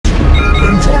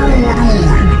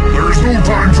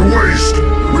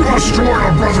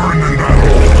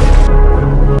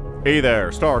Hey there,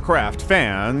 StarCraft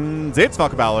fans! It's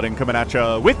Paladin coming at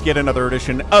ya with yet another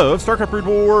edition of StarCraft Brood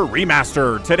War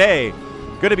Remastered. Today,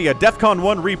 gonna be a DEF CON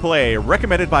 1 replay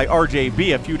recommended by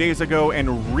RJB a few days ago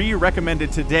and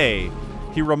re-recommended today.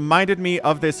 He reminded me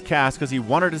of this cast because he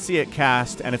wanted to see it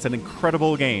cast, and it's an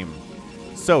incredible game.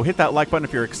 So hit that like button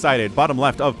if you're excited. Bottom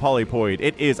left of Polypoid,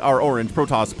 it is our orange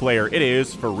Protoss player. It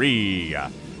is free.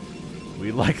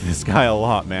 We like this guy a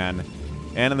lot, man.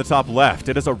 And in the top left,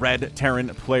 it is a red Terran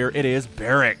player. It is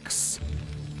BarrackS.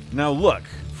 Now look,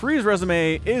 Free's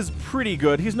resume is pretty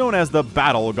good. He's known as the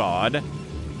Battle God.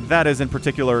 That is in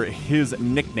particular his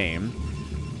nickname.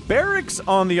 BarrackS,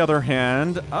 on the other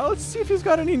hand, let's see if he's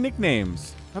got any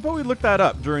nicknames. How about we look that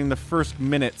up during the first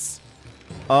minutes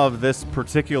of this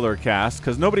particular cast,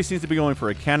 because nobody seems to be going for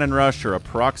a cannon rush or a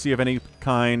proxy of any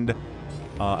kind.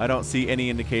 I don't see any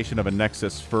indication of a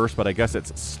Nexus first, but I guess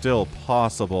it's still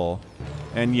possible.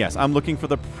 And yes, I'm looking for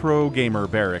the Pro Gamer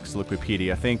BarrackS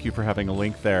Wikipedia. Thank you for having a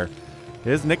link there.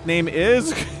 His nickname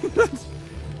is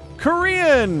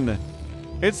Korean.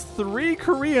 It's 3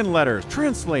 Korean letters.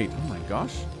 Translate. Oh my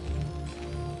gosh.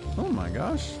 Oh my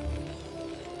gosh.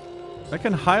 I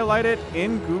can highlight it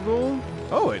in Google.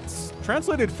 Oh, it's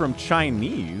translated from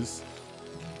Chinese.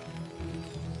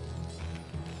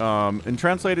 And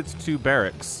translated to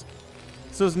BarrackS.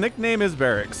 So his nickname is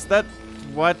BarrackS.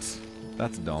 What?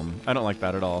 That's dumb. I don't like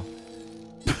that at all.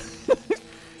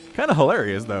 Kind of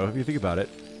hilarious, though, if you think about it.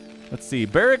 Let's see.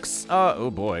 BarrackS,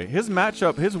 oh boy. His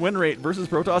matchup, his win rate versus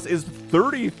Protoss is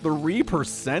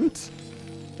 33%.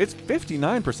 It's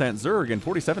 59% Zerg and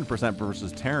 47%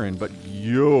 versus Terran, but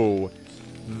yo,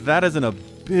 that is an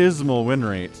abysmal win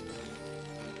rate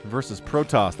versus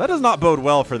Protoss. That does not bode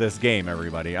well for this game,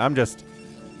 everybody. I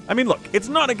mean, look, it's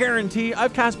not a guarantee.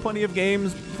 I've cast plenty of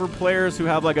games for players who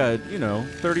have like a,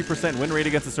 30% win rate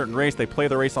against a certain race. They play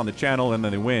the race on the channel and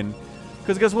then they win.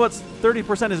 Because guess what?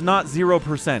 30% is not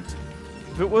 0%.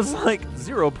 If it was like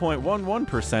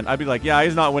 0.11%, I'd be like, yeah,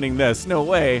 he's not winning this. No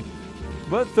way.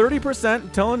 But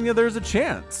 30% telling you there's a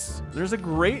chance. There's a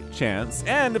great chance.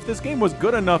 And if this game was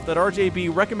good enough that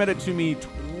RJB recommended it to me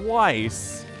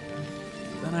twice,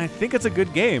 then I think it's a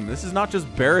good game. This is not just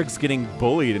BarrackS getting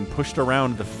bullied and pushed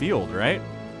around the field, right?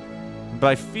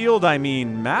 By field, I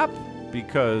mean map,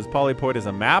 because Polypoid is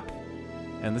a map,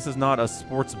 and this is not a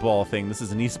sports ball thing. This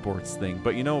is an esports thing.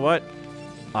 But you know what?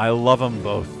 I love them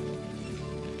both.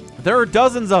 There are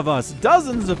dozens of us,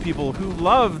 dozens of people who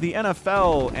love the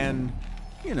NFL and,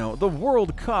 the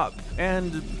World Cup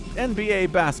and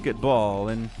NBA basketball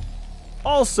and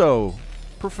also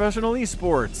professional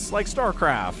esports like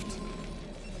StarCraft.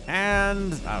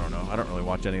 And, I don't know, I don't really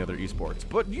watch any other esports.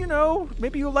 But,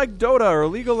 maybe you like Dota or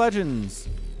League of Legends.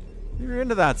 You're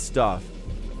into that stuff.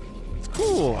 It's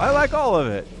cool. I like all of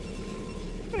it.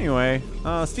 Anyway,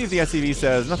 Steve the SCV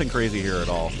says, nothing crazy here at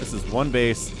all. This is one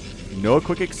base, no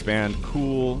quick expand,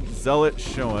 cool. Zealot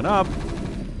showing up.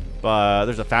 But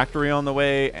there's a factory on the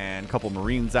way and a couple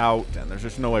Marines out. And there's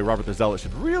just no way Robert the Zealot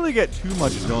should really get too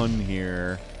much done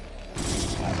here.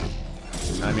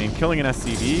 I mean, killing an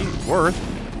SCV, worth.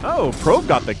 Oh, Probe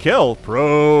got the kill.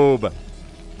 Probe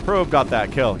got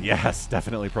that kill. Yes,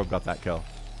 definitely Probe got that kill.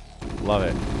 Love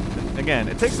it. Again,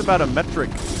 it takes about a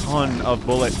metric ton of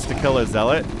bullets to kill a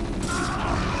Zealot.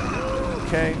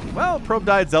 Okay, well, Probe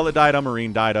died, Zealot died, a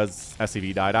Marine died,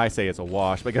 SCV died. I say it's a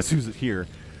wash, but guess who's here?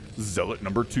 Zealot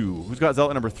number 2. Who's got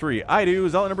Zealot number 3? I do.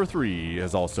 Zealot number 3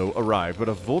 has also arrived, but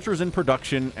a Vulture's in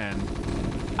production, and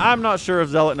I'm not sure if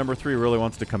Zealot number 3 really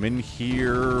wants to come in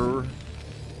here.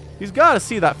 He's got to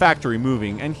see that factory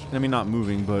moving, and I mean not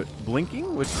moving, but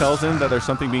blinking, which tells him that there's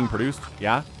something being produced.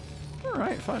 Yeah. All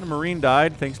right, fine. A Marine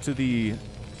died thanks to the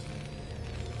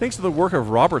work of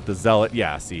Robert the Zealot.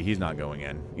 Yeah, see, he's not going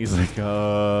in. He's like,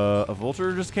 a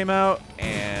Vulture just came out,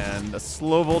 and a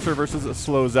slow Vulture versus a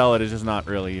slow Zealot is just not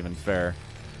really even fair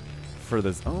for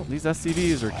this. Oh, these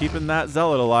SCVs are keeping that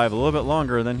Zealot alive a little bit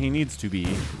longer than he needs to be.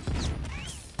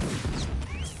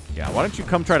 Yeah, why don't you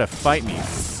come try to fight me,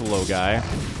 slow guy?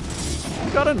 You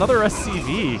got another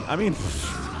SCV. I mean,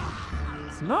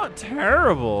 it's not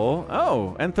terrible.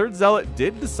 Oh, and third Zealot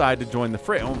did decide to join the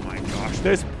fray. Oh my gosh,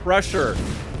 this pressure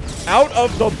out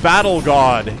of the Battle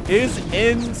God is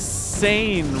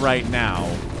insane right now.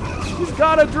 He's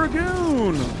got a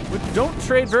Dragoon, which don't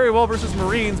trade very well versus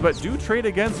Marines, but do trade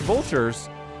against Vultures.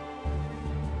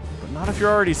 But not if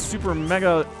you're already super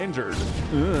mega injured.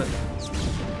 Ugh.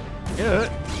 Yeah.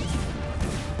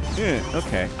 Yeah,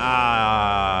 okay.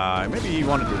 Maybe he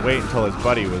wanted to wait until his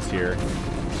buddy was here.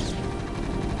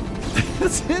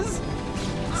 This is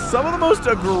some of the most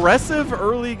aggressive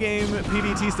early game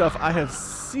PvT stuff I have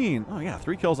seen. Oh yeah,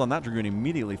 3 kills on that Dragoon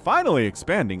immediately. Finally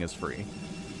expanding is free.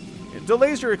 It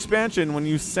delays your expansion when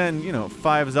you send, you know,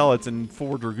 5 Zealots and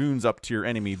 4 Dragoons up to your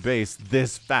enemy base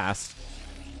this fast.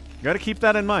 You gotta keep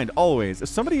that in mind, always. If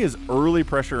somebody is early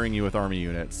pressuring you with army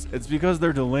units, it's because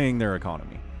they're delaying their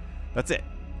economy. That's it.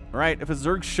 Right? If a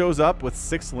Zerg shows up with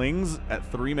 6 Lings at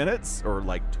 3 minutes, or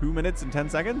like 2 minutes and 10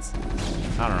 seconds,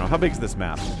 I don't know. How big is this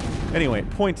map? Anyway,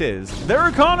 point is, their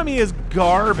economy is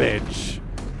garbage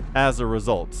as a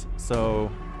result. So,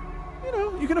 you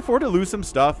know, you can afford to lose some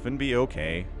stuff and be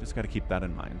okay. Just gotta keep that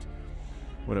in mind.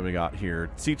 What do we got here?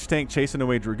 Siege tank chasing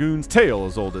away Dragoons. Tale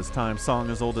as old as time. Song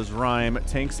as old as rhyme.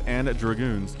 Tanks and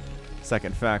Dragoons.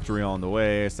 Second factory on the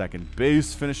way. Second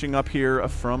base finishing up here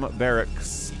from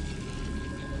BarrackS.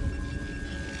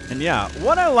 And yeah,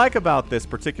 what I like about this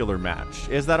particular match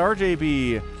is that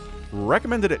RJB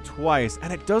recommended it twice,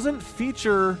 and it doesn't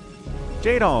feature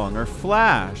Jaedong or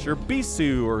Flash or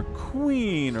Bisu or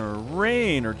Queen or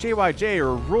Rain or JYJ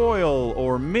or Royal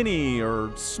or Mini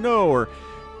or Snow or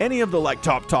any of the like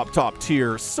top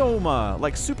tier Soma,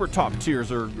 like super top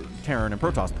tiers or Terran and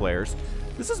Protoss players.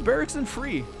 This is BarrackS and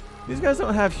free. These guys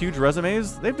don't have huge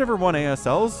resumes. They've never won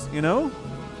ASLs, you know?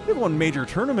 They've won major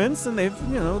tournaments and they've,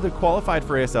 you know, they've qualified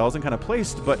for ASLs and kind of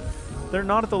placed, but they're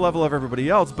not at the level of everybody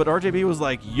else. But RJB was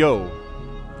like, yo,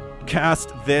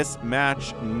 cast this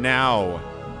match now,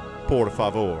 por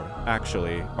favor.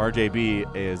 Actually,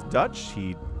 RJB is Dutch.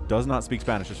 He does not speak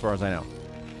Spanish as far as I know.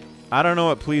 I don't know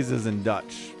what please is in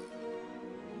Dutch.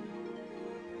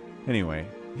 Anyway,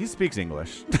 he speaks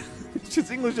English. His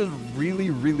English is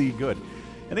really, really good.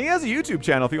 And he has a YouTube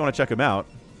channel if you want to check him out.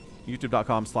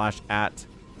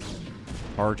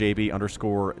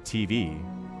 youtube.com/@RJB_TV.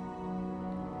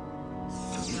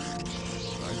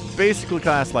 Basically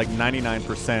cast like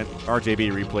 99%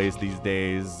 RJB replays these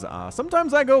days.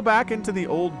 Sometimes I go back into the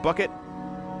old bucket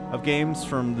of games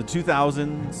from the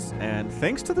 2000s, and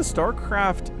thanks to the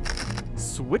StarCraft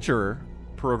switcher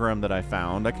program that I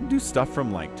found, I can do stuff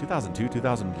from like 2002,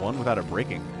 2001 without it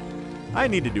breaking. I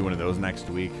need to do one of those next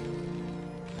week.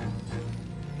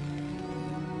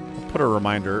 Put a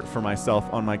reminder for myself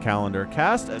on my calendar.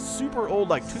 Cast a super old,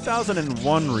 like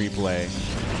 2001 replay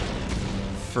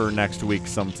for next week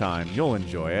sometime. You'll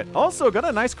enjoy it. Also, got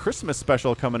a nice Christmas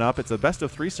special coming up. It's a best of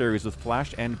 3 series with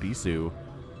Flash and Bisu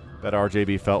that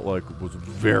RJB felt like was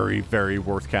very, very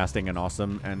worth casting and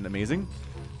awesome and amazing.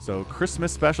 So,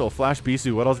 Christmas special, Flash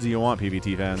Bisu. What else do you want,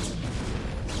 PvT fans?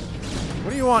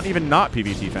 What do you want even not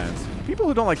PvT fans? People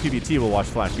who don't like PvT will watch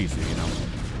Flash Bisu, you know.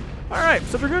 Alright,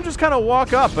 so they're going to just kind of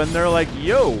walk up and they're like,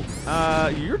 yo,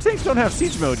 your tanks don't have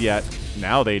siege mode yet.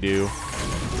 Now they do.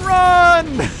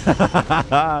 Run!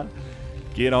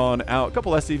 Get on out. A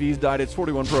couple SCVs died. It's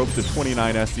 41 probes to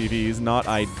 29 SCVs. Not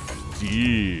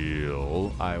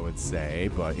ideal, I would say,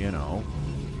 but you know.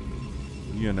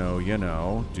 You know, you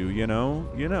know. Do you know?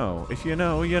 You know. If you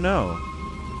know, you know.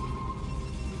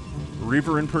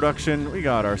 Reaver in production. We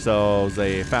got ourselves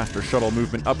a faster shuttle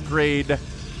movement upgrade.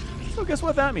 So guess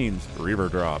what that means? Reaver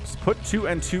drops. Put 2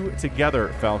 and 2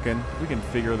 together, Falcon. We can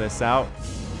figure this out.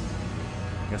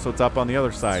 Guess what's up on the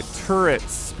other side?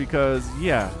 Turrets, because,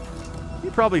 yeah, he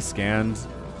probably scanned.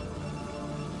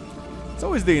 It's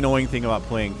always the annoying thing about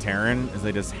playing Terran is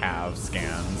they just have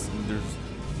scans. And there's,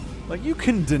 like, you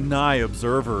can deny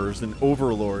observers and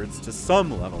overlords to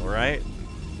some level, right?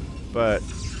 But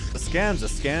a scan's a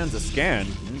scan's a scan.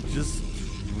 Just,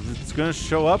 it's gonna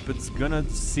show up, it's gonna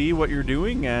see what you're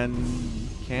doing, and you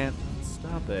can't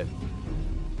stop it.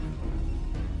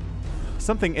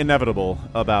 Something inevitable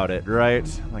about it, right?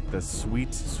 Like the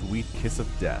sweet, sweet kiss of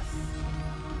death.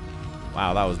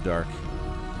 Wow, that was dark.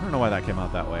 I don't know why that came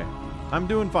out that way. I'm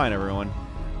doing fine, everyone.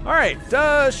 Alright,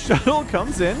 shuttle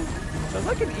comes in. Says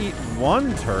I can eat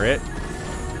 1 turret.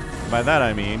 By that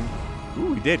I mean,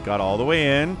 ooh, he did, got all the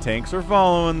way in. Tanks are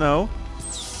following, though.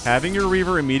 Having your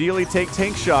Reaver immediately take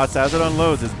tank shots as it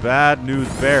unloads is bad news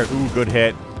bears. Ooh, good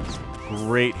hit.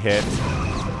 Great hit.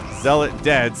 Zealot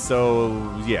dead,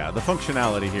 so yeah, the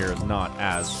functionality here is not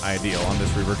as ideal on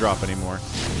this Reaver drop anymore.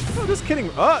 Oh, just kidding.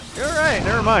 Oh, you're right,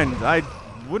 never mind. I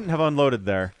wouldn't have unloaded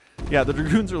there. Yeah, the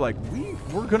Dragoons are like,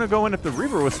 we're gonna go in if the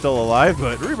Reaver was still alive,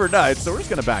 but Reaver died, so we're just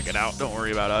gonna back it out. Don't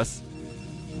worry about us.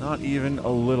 Not even a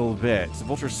little bit.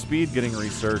 Vulture speed getting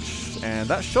researched, and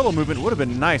that shuttle movement would have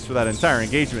been nice for that entire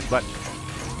engagement, but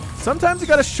sometimes you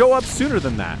gotta show up sooner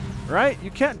than that, right? You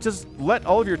can't just let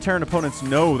all of your Terran opponents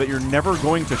know that you're never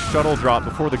going to shuttle drop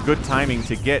before the good timing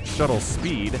to get shuttle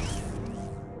speed.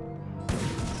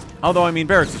 Although, I mean,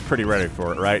 BarrackS is pretty ready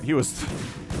for it, right? He was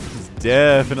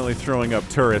definitely throwing up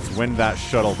turrets when that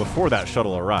shuttle, before that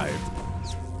shuttle arrived.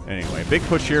 Anyway, big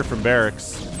push here from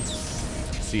BarrackS.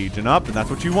 Sieging up, and that's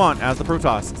what you want as the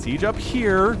Protoss. Siege up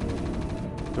here.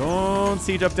 Don't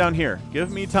siege up down here. Give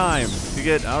me time to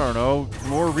get, I don't know,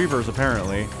 more Reavers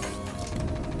apparently.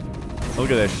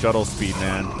 Look at this shuttle speed,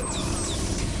 man.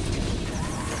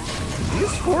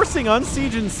 He's forcing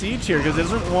unsiege and siege here because he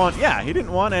doesn't want, yeah, he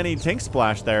didn't want any tank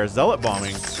splash there. Zealot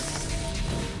bombing.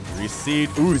 Re-siege.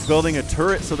 Ooh, he's building a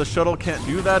turret so the shuttle can't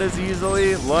do that as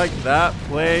easily. Like that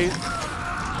play.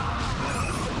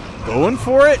 Going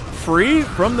for it. Free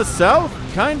from the south,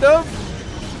 kind of.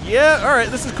 Yeah, all right,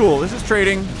 this is cool. This is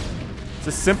trading.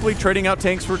 Just simply trading out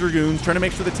tanks for Dragoons, trying to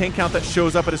make sure the tank count that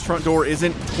shows up at his front door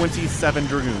isn't 27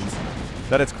 Dragoons,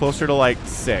 that it's closer to like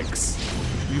 6.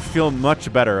 You feel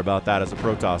much better about that as a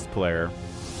Protoss player.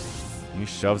 He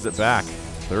shoves it back.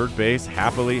 Third base,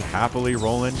 happily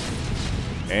rolling.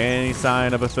 Any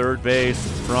sign of a third base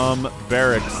from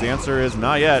BarrackS? The answer is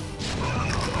not yet.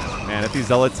 Man, if these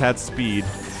Zealots had speed,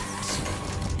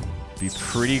 it'd be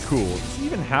pretty cool. Does he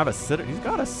even have a Citadel? He's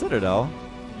got a Citadel.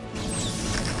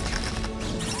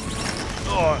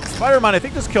 Oh, Spider-Mine, I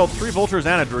think, just killed 3 Vultures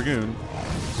and a Dragoon.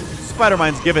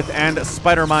 Spider-Mines giveth and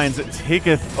Spider-Mines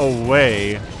taketh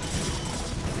away.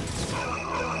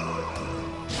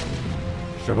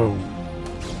 Shaboom.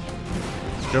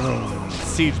 Shaboom.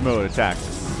 Siege mode attacks.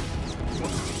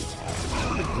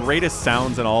 One of the greatest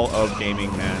sounds in all of gaming,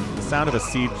 man. The sound of a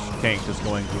siege tank just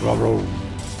going.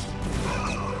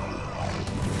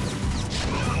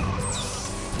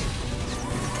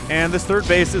 And this third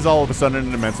base is all of a sudden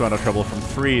an immense amount of trouble from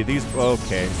Free. These,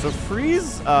 okay, so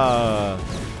Free's,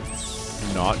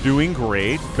 not doing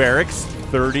great. BarrackS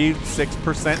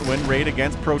 36% win rate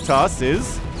against Protoss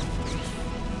is,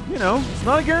 you know, it's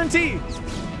not a guarantee.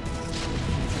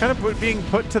 It's kind of being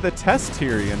put to the test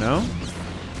here, you know?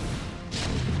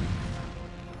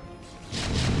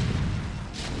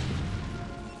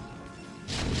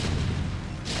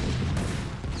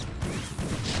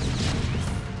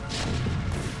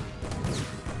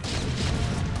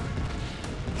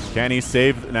 Can he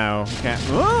save? No, he can't.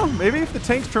 Oh, maybe if the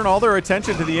tanks turn all their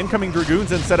attention to the incoming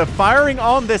Dragoons instead of firing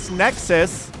on this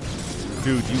Nexus.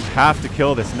 Dude, you have to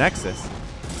kill this Nexus.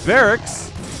 BarrackS?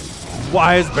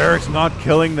 Why is BarrackS not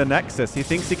killing the Nexus? He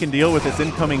thinks he can deal with this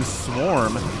incoming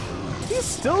swarm. He's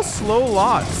still slow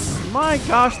lots. My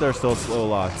gosh, they're still slow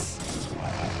lots.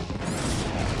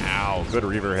 Ow, good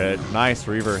Reaver hit. Nice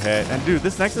Reaver hit. And dude,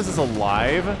 this Nexus is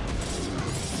alive.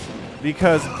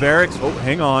 Because BarrackS, oh,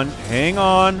 hang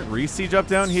on. Re-siege up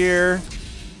down here.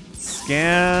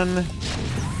 Scan.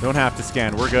 Don't have to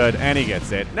scan, we're good. And he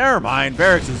gets it. Never mind,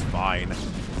 BarrackS is fine.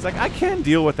 It's like, I can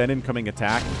deal with an incoming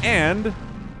attack and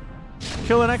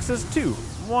kill an Nexus too.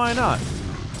 Why not?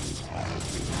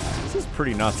 This is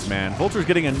pretty nuts, man. Vulture's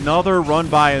getting another run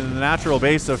by in the natural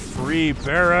base of Free.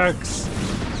 BarrackS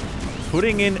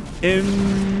putting in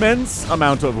immense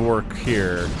amount of work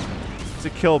here to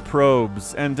kill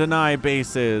probes and deny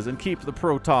bases and keep the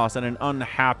Protoss in an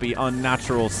unhappy,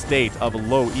 unnatural state of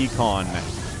low econ.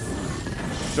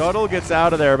 Shuttle gets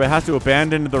out of there, but has to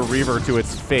abandon the Reaver to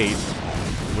its fate,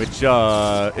 which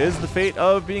is the fate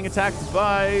of being attacked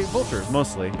by Vultures,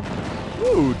 mostly.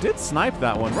 Ooh, did snipe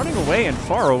that one. Running away and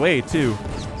far away, too.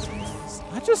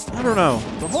 I don't know.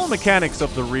 The whole mechanics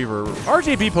of the Reaver.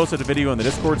 RJB posted a video on the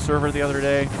Discord server the other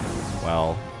day.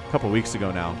 Well, a couple weeks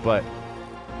ago now, but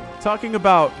talking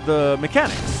about the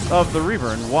mechanics of the Reaver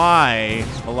and why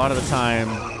a lot of the time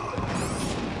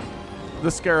the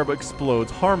Scarab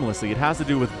explodes harmlessly. It has to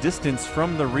do with distance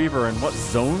from the Reaver and what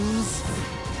zone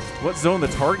the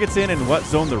target's in and what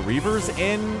zone the Reaver's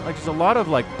in. Like, there's a lot of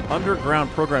like underground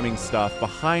programming stuff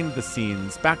behind the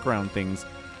scenes, background things,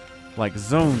 like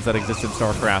zones that exist in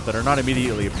StarCraft that are not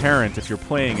immediately apparent if you're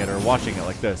playing it or watching it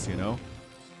like this, you know?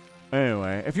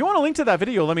 Anyway, if you want a link to that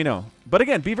video, let me know. But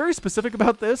again, be very specific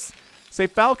about this. Say,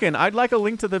 Falcon, I'd like a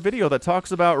link to the video that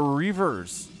talks about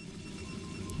Reavers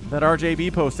that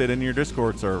RJB posted in your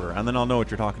Discord server, and then I'll know what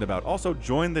you're talking about. Also,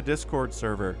 join the Discord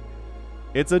server.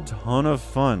 It's a ton of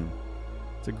fun.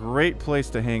 It's a great place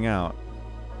to hang out.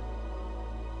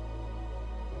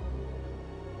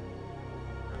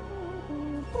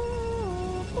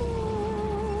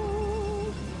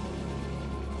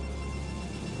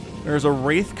 There's a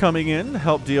Wraith coming in to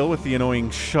help deal with the annoying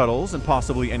shuttles and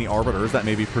possibly any Arbiters that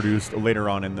may be produced later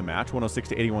on in the match. 106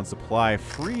 to 81 supply.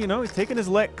 Free, you know, he's taking his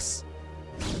licks.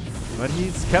 But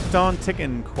he's kept on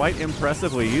ticking quite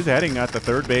impressively. He's heading at the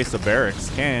third base of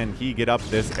BarrackS. Can he get up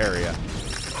this area?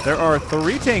 There are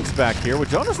 3 tanks back here,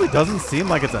 which honestly doesn't seem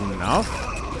like it's enough.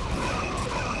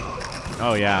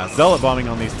 Oh yeah, Zealot bombing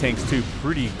on these tanks too.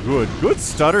 Pretty good. Good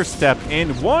stutter step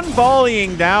in. 1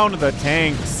 volleying down the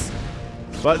tanks.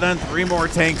 But then 3 more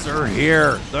tanks are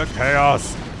here. The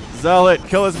chaos. Zealot,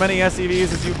 kill as many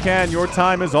SCVs as you can. Your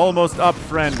time is almost up,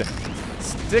 friend.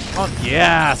 stick on...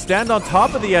 Yeah, stand on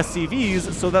top of the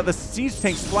SCVs so that the siege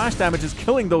tank splash damage is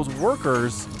killing those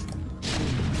workers.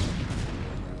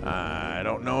 I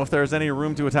don't know if there's any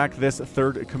room to attack this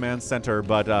third command center,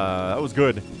 but that was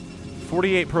good.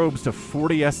 48 probes to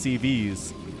 40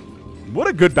 SCVs. What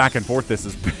a good back and forth this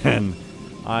has been.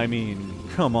 I mean,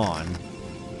 come on.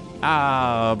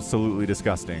 Absolutely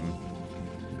disgusting.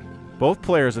 Both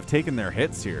players have taken their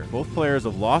hits here. Both players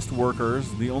have lost workers.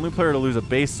 The only player to lose a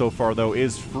base so far, though,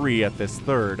 is Free at this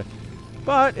third.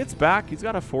 But it's back. He's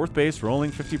got a fourth base. Rolling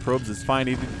 50 probes is fine.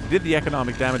 He did the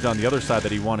economic damage on the other side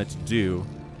that he wanted to do.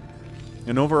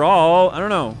 And overall, I don't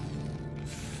know.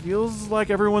 Feels like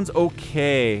everyone's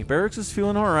okay. BarrackS is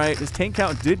feeling all right. His tank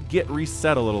count did get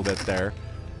reset a little bit there.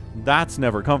 That's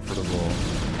never comfortable.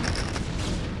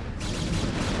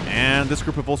 And this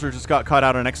group of vultures just got caught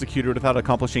out and executed without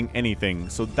accomplishing anything.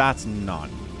 So that's not.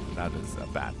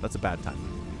 That's a bad time.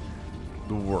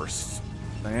 The worst.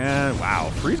 And wow,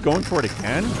 Free's going for it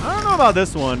again. I don't know about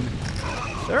this one.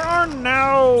 There are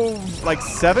now like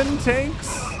 7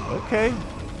 tanks. Okay.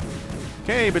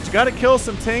 Okay, but you gotta kill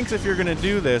some tanks if you're gonna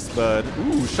do this. But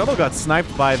ooh, Shuttle got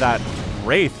sniped by that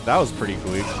Wraith. That was pretty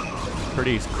cool.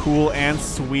 Pretty cool and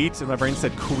sweet. And my brain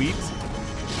said queet.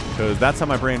 Because that's how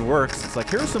my brain works. It's like,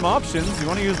 here are some options. You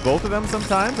want to use both of them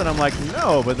sometimes? And I'm like,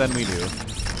 no, but then we do.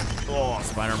 Oh,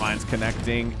 Spider Mine's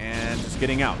connecting and just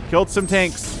getting out. Killed some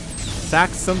tanks.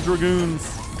 Sacked some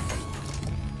Dragoons.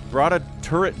 Brought a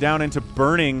turret down into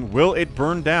burning. Will it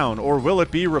burn down? Or will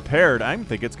it be repaired? I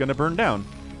think it's going to burn down.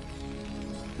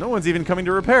 No one's even coming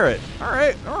to repair it. All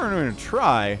right, we're going to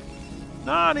try.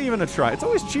 Not even a try. It's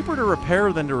always cheaper to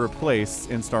repair than to replace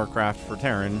in StarCraft for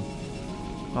Terran.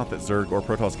 Not that Zerg or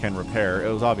Protoss can repair.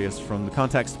 It was obvious from the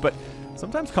context, but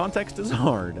sometimes context is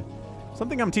hard.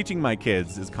 Something I'm teaching my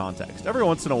kids is context. Every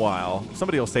once in a while,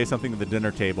 somebody will say something at the dinner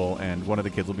table, and one of the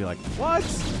kids will be like, "What?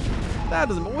 That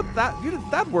doesn't. What that?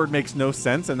 That word makes no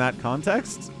sense in that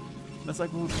context." And it's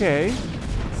like, okay.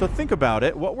 So think about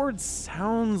it. What word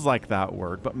sounds like that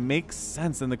word, but makes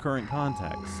sense in the current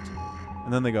context?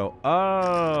 And then they go,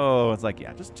 "Oh." It's like,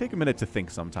 yeah, just take a minute to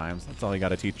think sometimes. That's all you got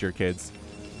to teach your kids.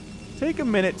 Take a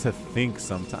minute to think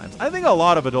sometimes. I think a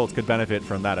lot of adults could benefit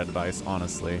from that advice,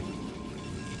 honestly.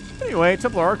 Anyway,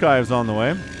 Templar Archive's on the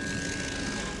way.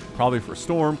 Probably for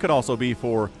Storm. Could also be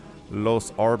for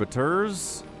Los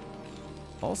Arbiters.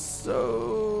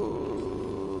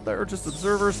 Also, there are just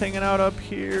observers hanging out up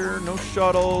here. No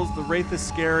shuttles. The Wraith is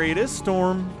scary. It is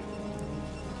Storm.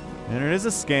 And it is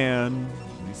a scan.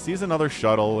 He sees another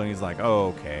shuttle, and he's like,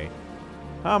 oh, okay.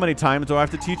 How many times do I have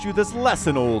to teach you this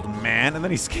lesson, old man? And then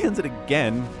he scans it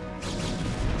again.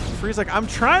 Free's like, I'm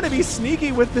trying to be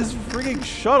sneaky with this frigging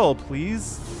shuttle,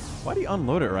 please. Why'd he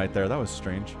unload it right there? That was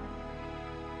strange. I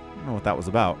don't know what that was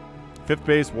about. 5th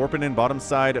base, warping in, bottom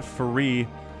side, Free.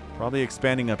 Probably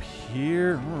expanding up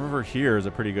here. Over here is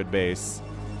a pretty good base.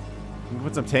 We can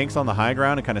put some tanks on the high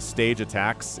ground and kind of stage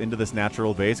attacks into this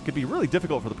natural base. It could be really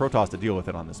difficult for the Protoss to deal with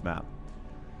it on this map.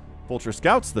 Vulture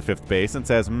scouts the 5th base and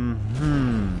says,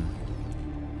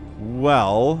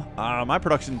 well, my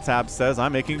production tab says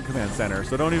I'm making a command center,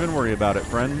 so don't even worry about it,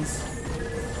 friends.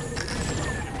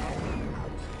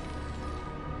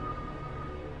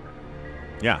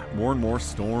 Yeah, more and more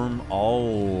Storm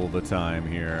all the time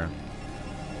here.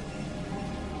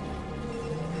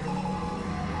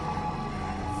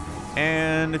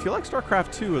 And if you like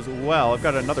StarCraft 2 as well, I've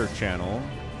got another channel.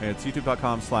 It's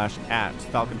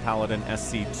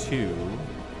youtube.com/@FalconPaladinSC2.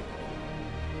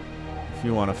 If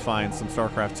you want to find some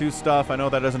StarCraft 2 stuff, I know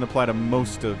that doesn't apply to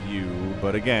most of you,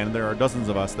 but again, there are dozens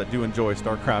of us that do enjoy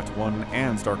StarCraft 1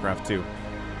 and StarCraft 2.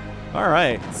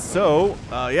 Alright, so,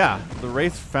 yeah, the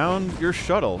Wraith found your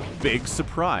shuttle. Big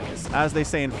surprise. As they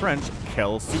say in French,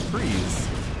 quelle surprise.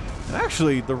 And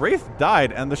actually, the Wraith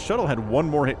died, and the shuttle had one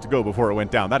more hit to go before it went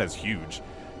down. That is huge.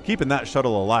 Keeping that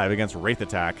shuttle alive against Wraith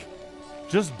attack,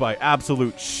 just by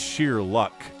absolute sheer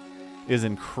luck, is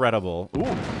incredible. Ooh.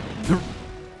 The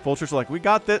Vultures are like, we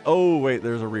got this. Oh, wait,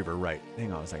 there's a Reaver. Right.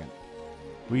 Hang on a second.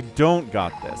 We don't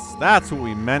got this. That's what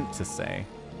we meant to say.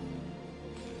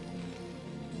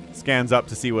 Scans up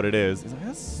to see what it is. He's like,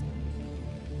 yes.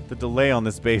 The delay on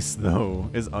this base, though,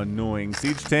 is annoying.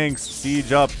 Siege tanks,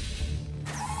 siege up.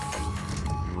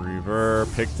 Reaver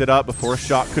picked it up before a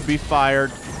shot could be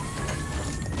fired.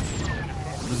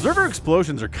 Observer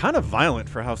explosions are kind of violent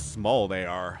for how small they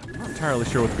are. I'm not entirely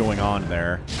sure what's going on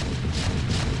there.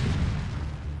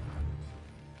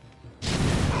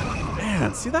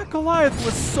 Man, see, that Goliath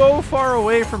was so far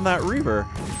away from that Reaver.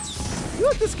 I feel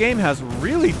like this game has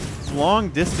really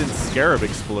long-distance Scarab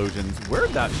explosions.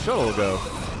 Where'd that shuttle go?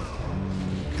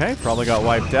 Okay, probably got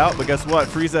wiped out, but guess what?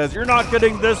 Free says, you're not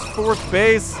getting this 4th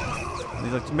base. And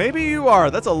he's like, maybe you are.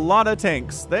 That's a lot of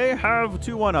tanks. They have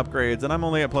 2-1 upgrades, and I'm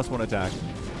only at +1 attack.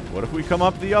 What if we come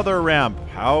up the other ramp?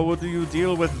 How would you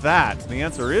deal with that? The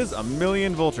answer is a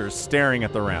million vultures staring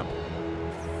at the ramp.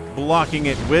 Blocking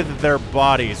it with their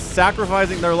bodies,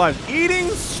 sacrificing their lives, eating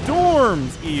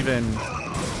storms even.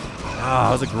 Ah,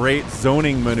 that was a great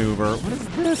zoning maneuver. What is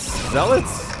this?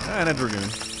 Zealots? And a Dragoon.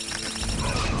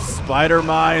 Spider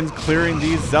mines clearing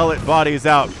these zealot bodies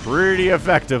out pretty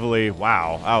effectively.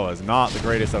 Wow, that was not the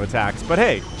greatest of attacks. But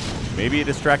hey, maybe it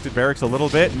distracted BarrackS a little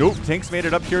bit. Nope, tanks made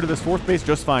it up here to this 4th base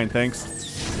just fine,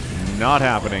 thanks. Not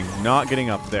happening. Not getting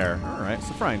up there. All right,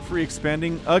 so fine. Free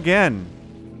expanding again.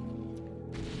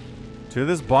 To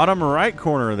this bottom right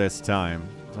corner this time.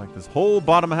 It's like this whole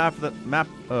bottom half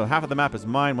of the map is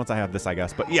mine once I have this, I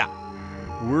guess. But yeah,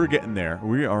 we're getting there.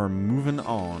 We are moving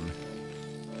on.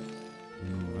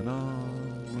 Moving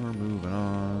on. We're moving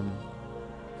on.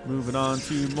 Moving on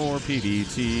to more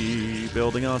PvT.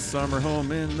 Building a summer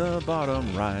home in the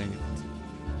bottom right.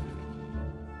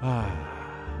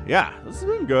 Yeah, this has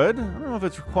been good. I don't know if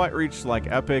it's quite reached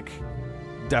like epic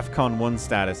DEFCON 1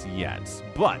 status yet,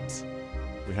 but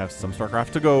we have some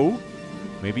StarCraft to go.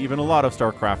 Maybe even a lot of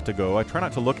StarCraft to go. I try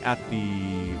not to look at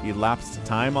the elapsed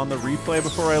time on the replay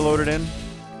before I load it in.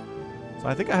 So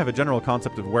I think I have a general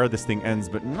concept of where this thing ends,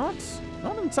 but not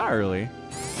entirely.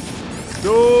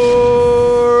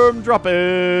 Storm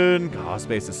dropping! God,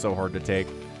 space is so hard to take.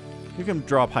 You can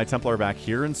drop High Templar back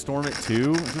here and storm it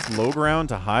too. Just low ground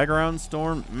to high ground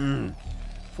storm.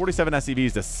 47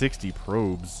 SCVs to 60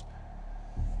 probes.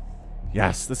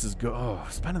 Yes, this is good. Oh,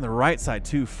 spending the right side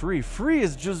too. Free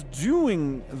is just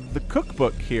doing the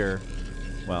cookbook here.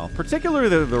 Well, particularly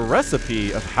the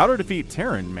recipe of how to defeat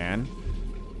Terran, man.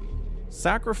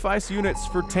 Sacrifice units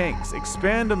for tanks.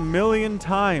 Expand 1,000,000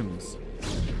 times.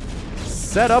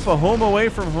 Set up a home away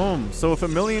from home. So if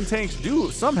 1,000,000 tanks do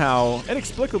somehow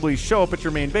inexplicably show up at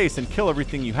your main base and kill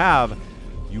everything you have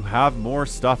more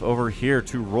stuff over here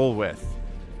to roll with.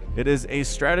 It is a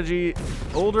strategy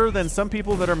older than some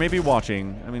people that are maybe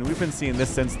watching. I mean, we've been seeing this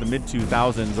since the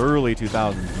mid-2000s, early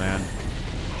 2000s, man.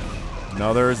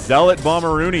 Another Zealot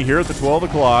Bomberoonie here at the 12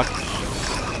 o'clock.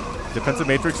 Defensive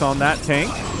Matrix on that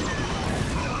tank.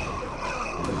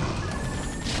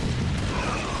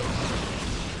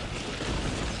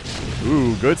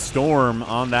 Ooh, good storm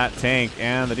on that tank,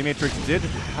 and the D-Matrix did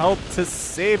help to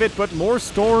save it, but more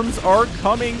storms are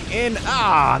coming in.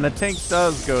 Ah, and the tank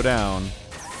does go down.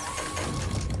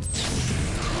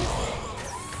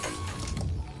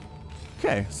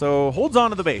 Okay, so holds on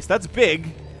to the base. That's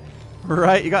big,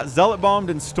 right? You got Zealot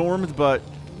bombed and stormed, but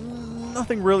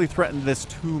nothing really threatened this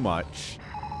too much.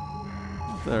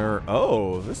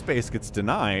 Oh, this base gets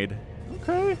denied.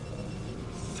 Okay.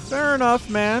 Fair enough,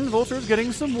 man. Vulture's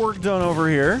getting some work done over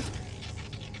here.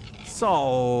 It's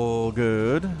all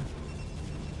good.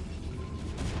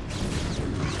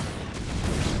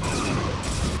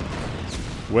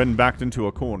 When backed into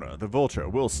a corner, the Vulture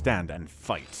will stand and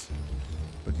fight,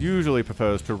 but usually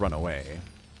prefers to run away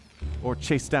or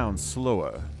chase down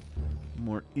slower,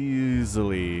 more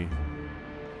easily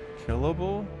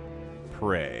killable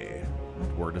prey.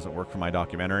 That word doesn't work for my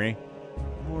documentary.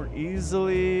 More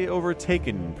easily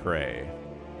overtaken prey.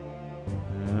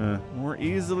 More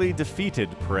easily defeated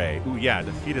prey. Ooh, yeah,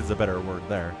 defeated's a better word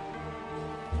there.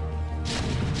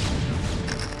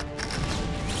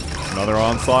 Another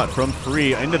onslaught from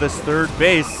Free into this 3rd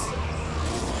base.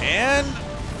 And,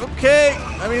 okay,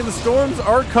 I mean, the storms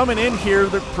are coming in here.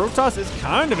 The Protoss is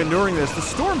kind of enduring this. The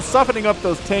storm softening up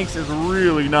those tanks is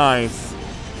really nice.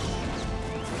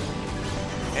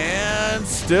 And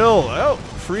still, oh,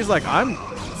 Free's like, I'm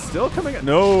still coming out.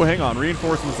 No, hang on.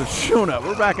 Reinforcements have shown up.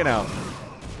 We're backing out.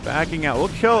 Backing out. We'll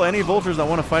kill any Vultures that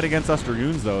want to fight against us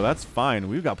Dragoons, though. That's fine.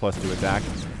 We've got +2 attack.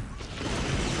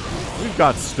 We've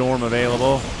got Storm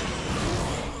available.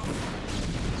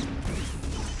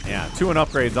 Yeah, 2 and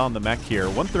upgrades on the mech here.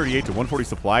 138 to 140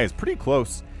 supply is pretty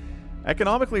close.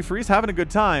 Economically, Free's having a good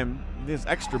time. These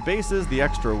extra bases, the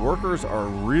extra workers are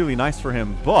really nice for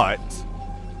him, but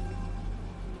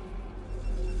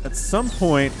at some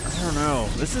point, I don't know,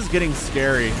 this is getting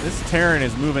scary. This Terran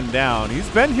is moving down. He's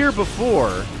been here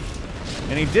before,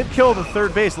 and he did kill the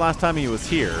 3rd base last time he was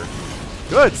here.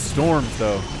 Good storms,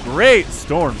 though. Great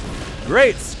storms.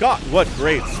 Great Scott. What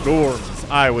great storms,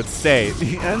 I would say.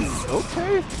 The ends,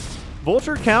 okay.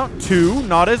 Vulture count 2,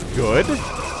 not as good.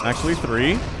 Actually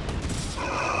 3.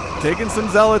 Taking some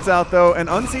Zealots out, though, and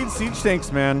unseed siege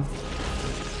tanks, man.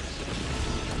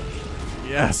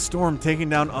 Yes, Storm taking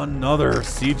down another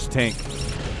siege tank.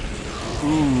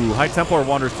 Ooh, High Templar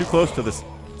wanders too close to this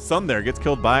son there gets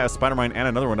killed by a spider mine and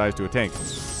another one dies to a tank.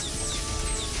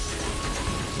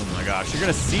 Oh my gosh, you're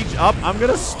gonna siege up. I'm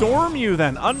gonna storm you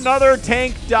then. Another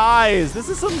tank dies. This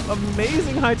is some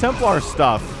amazing High Templar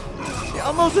stuff. Yeah,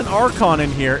 almost an Archon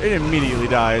in here. It immediately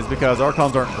dies because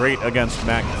Archons aren't great against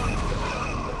mech.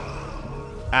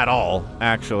 At all,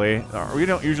 actually. We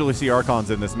don't usually see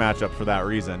Archons in this matchup for that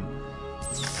reason.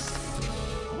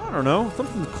 I don't know.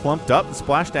 Something's clumped up. The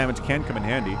splash damage can come in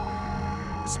handy.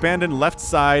 Expanded left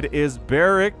side is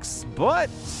BarrackS, but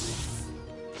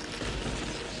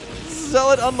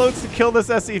Zealot unloads to kill this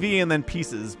SCV and then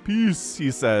pieces. Peace,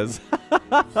 he says.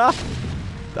 That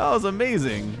was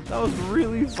amazing. That was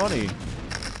really funny.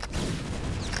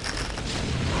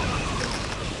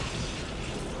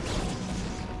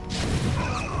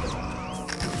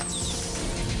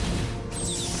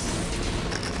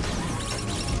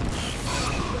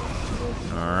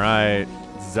 Alright,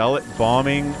 Zealot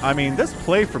bombing. I mean, this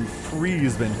play from Free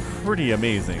has been pretty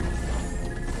amazing.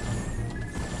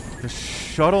 The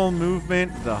shuttle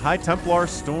movement, the High Templar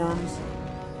storms,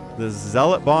 the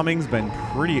Zealot bombing's been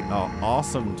pretty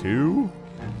awesome too.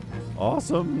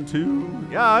 Awesome too.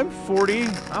 Yeah, I'm 40.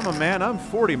 I'm a man, I'm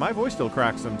 40. My voice still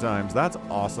cracks sometimes. That's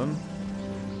awesome.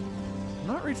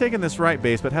 Not retaking this right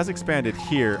base, but has expanded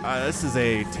here. This is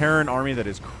a Terran army that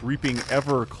is creeping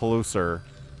ever closer.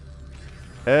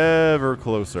 Ever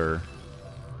closer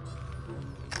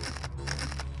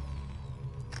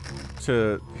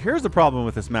to... Here's the problem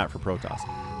with this map for Protoss.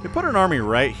 They put an army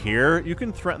right here. You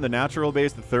can threaten the natural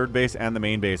base, the third base, and the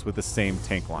main base with the same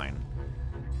tank line.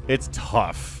 It's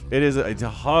tough. It is a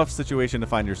tough situation to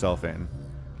find yourself in.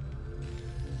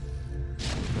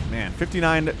 But man,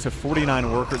 59 to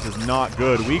 49 workers is not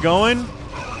good. We going?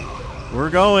 We're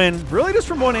going really just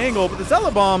from one angle, but the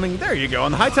Zealot bombing, there you go.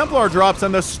 And the High Templar drops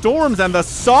and the storms and the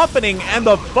softening and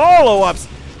the follow-ups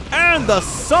and the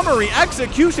summary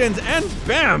executions and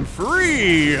bam,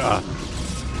 Free.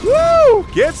 Woo!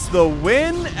 Gets the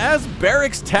win as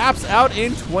BarrackS taps out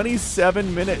in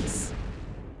 27 minutes.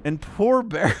 And poor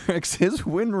BarrackS, his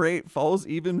win rate falls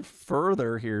even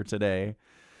further here today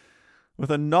with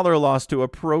another loss to a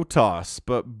Protoss.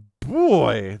 But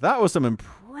boy, that was some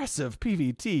impressive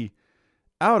PvT.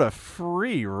 Out of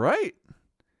Free, right?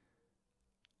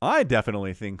 I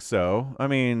definitely think so. I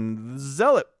mean,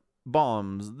 Zealot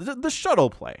bombs, the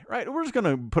shuttle play, right? We're just going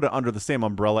to put it under the same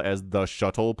umbrella as the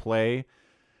shuttle play.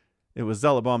 It was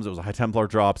Zealot bombs, it was High Templar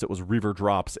drops, it was Reaver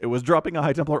drops. It was dropping a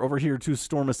High Templar over here to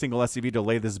storm a single SCV to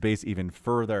lay this base even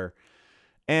further.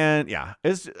 And yeah,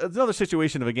 it's another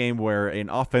situation of a game where an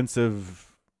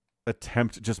offensive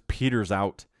attempt just peters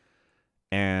out.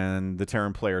 And the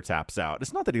Terran player taps out.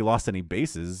 It's not that he lost any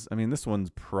bases. I mean, this one's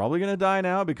probably going to die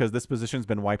now because this position's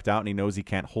been wiped out and he knows he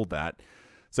can't hold that.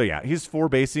 So yeah, he's 4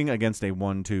 basing against a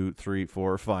 1, 2, 3,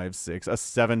 4, 5, 6, a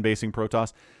 7 basing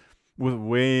Protoss with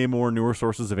way more newer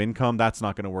sources of income. That's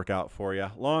not going to work out for you.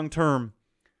 Long term,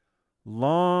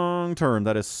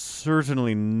 that is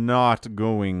certainly not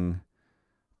going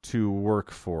to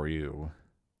work for you.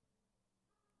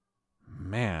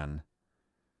 Man.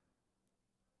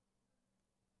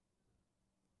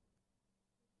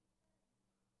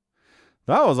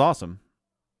 That was awesome.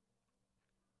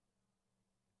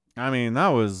 I mean, that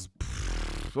was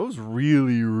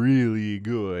really, really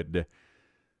good.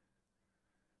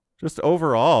 Just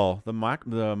overall, the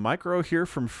micro here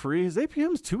from Free, his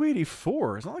APM's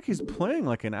 284. It's not like he's playing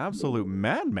like an absolute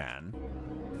madman.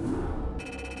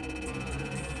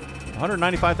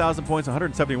 195,000 points,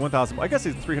 171,000. I guess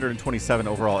his 327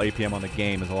 overall APM on the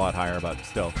game is a lot higher, but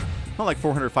still. Not like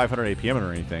 400, 500 APM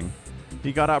or anything.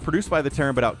 He got outproduced by the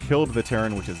Terran, but outkilled the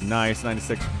Terran, which is nice.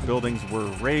 96 buildings were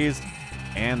raised,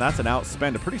 and that's an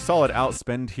outspend. A pretty solid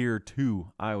outspend here, too,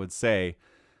 I would say.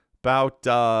 About,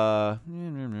 I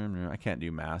can't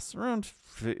do math. Around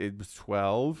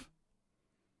 12,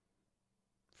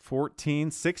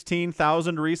 14,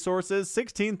 16,000 resources.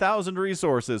 16,000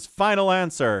 resources. Final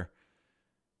answer.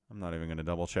 I'm not even going to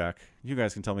double check. You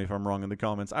guys can tell me if I'm wrong in the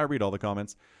comments. I read all the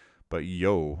comments. But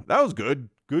yo, that was good.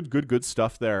 Good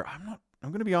stuff there. I'm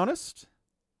going to be honest.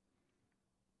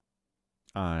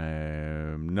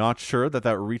 I'm not sure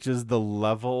that reaches the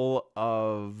level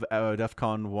of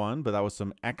DEFCON 1, but that was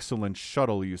some excellent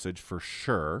shuttle usage for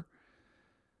sure.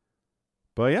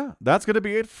 But yeah, that's going to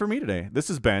be it for me today. This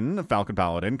has been Falcon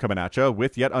Paladin coming at you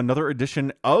with yet another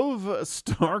edition of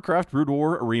StarCraft Brood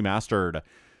War Remastered.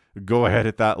 Go ahead,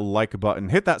 hit that like button,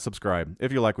 hit that subscribe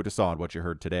if you like what you saw and what you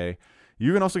heard today.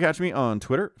 You can also catch me on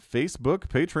Twitter, Facebook,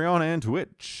 Patreon, and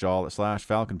Twitch, all at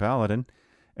 /Falcon Paladin.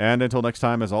 And until next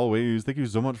time, as always, thank you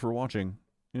so much for watching,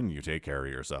 and you take care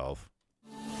of yourself.